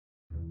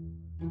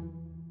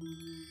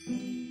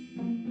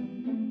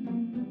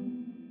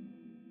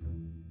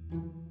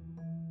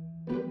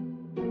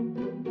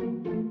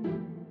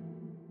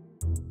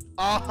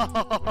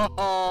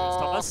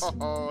Thomas?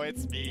 Oh,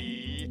 it's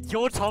me.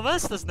 You're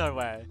Thomas? There's no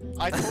way.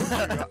 I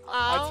told you.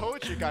 I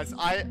told you guys.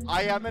 I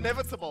am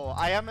inevitable.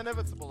 I am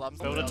inevitable. I'm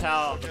Build a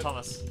tower for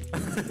Thomas.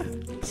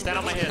 Stand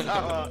on my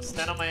head.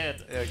 Stand on my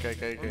head. Yeah,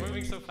 okay. We're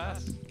moving so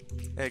fast.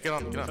 Yeah, get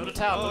on. Build a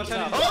tower. Build a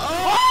tower.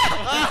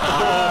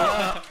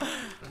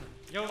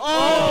 Yo.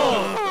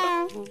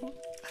 Oh!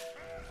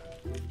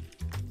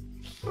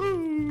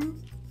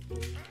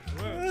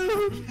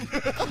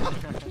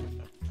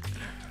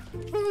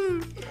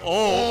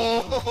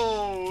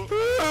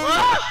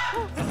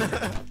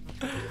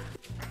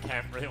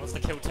 Cam really wants to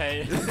kill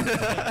Tay.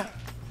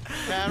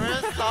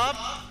 Cameron, stop.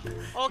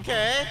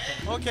 Okay,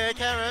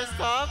 Cameron,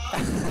 stop.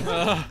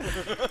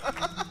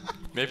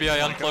 Maybe I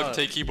unplugged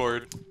Tay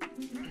keyboard.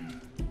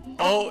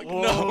 Oh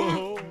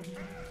no!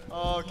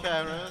 Oh,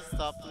 Cameron,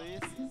 stop, please.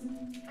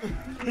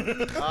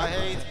 I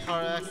hate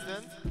car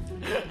accident.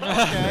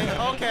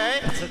 Okay.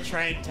 It's a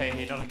train,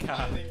 Tay, not a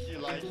car. I think you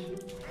like.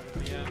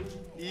 Yeah.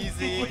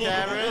 Easy,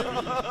 Cameron.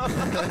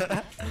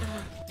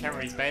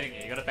 Cameron, he's baiting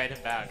you. You gotta bait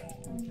him back.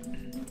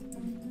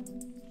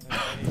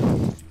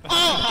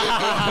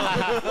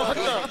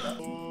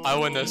 I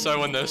win this.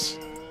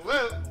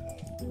 Whoa!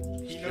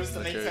 He knows the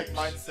main tech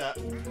mindset.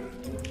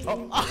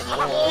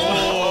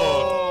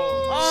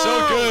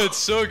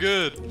 So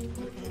good.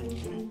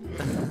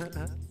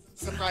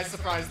 Surprise,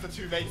 the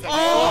two main tech.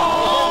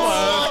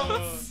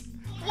 Oh!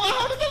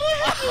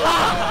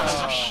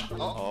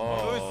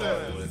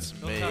 It's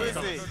me. Who is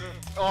he?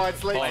 Oh,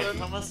 it's Wait, Layton.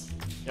 Thomas?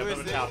 Yeah, Who build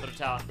a is tower, build a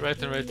tower.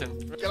 Right in.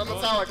 Get on the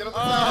tower, get on the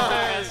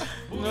tower.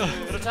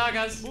 Build a tower,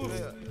 guys.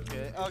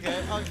 Okay.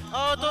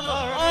 Oh, don't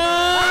know.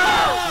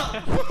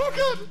 Oh,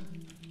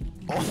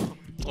 God.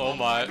 Oh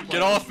my!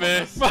 Get off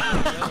me!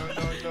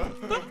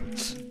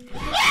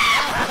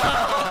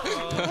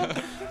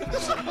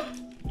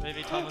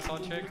 Maybe Thomas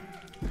on trick.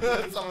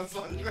 Someone's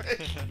on track.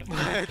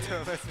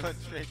 Thomas on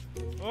trick.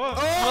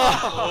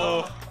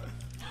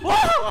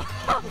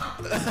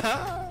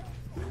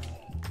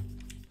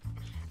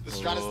 The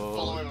strat is to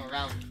follow him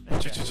around.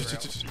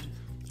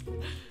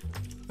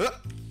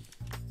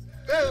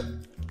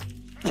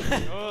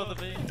 Oh, the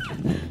bee.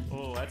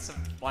 Oh, that's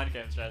some mind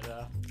games right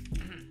there.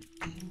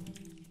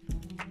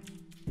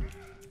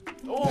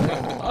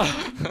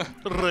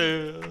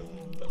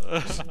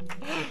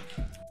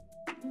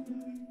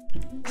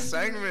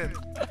 Sangman.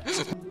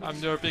 I'm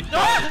your big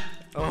fan.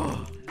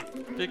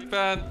 Big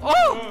fan.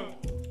 Oh!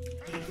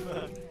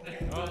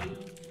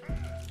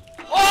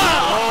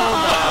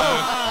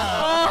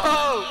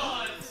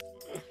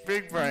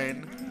 Big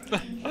brain.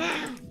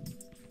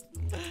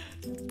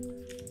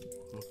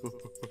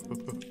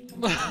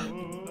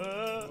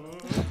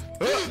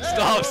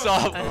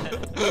 Stop!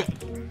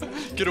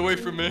 Get away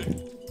from me.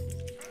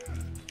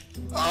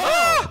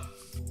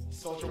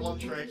 Soldier one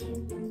trick.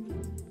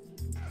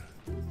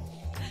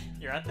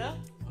 You're out there?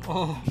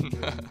 Oh.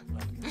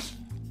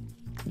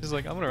 He's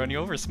like, I'm gonna run you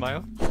over,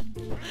 Smile.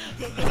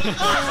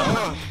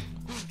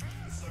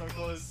 So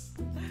close.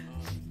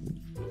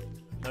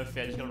 No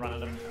fear, just gonna run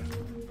at him.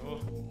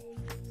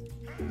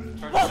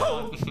 Turn him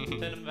on.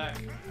 Send him back.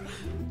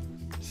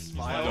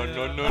 Smile.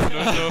 No.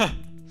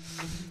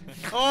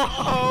 Oh!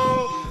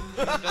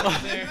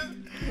 There.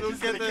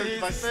 Look at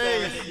his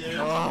face.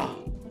 Oh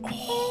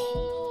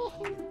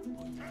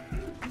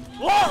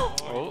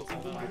Oh!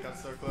 my God,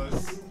 so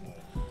close.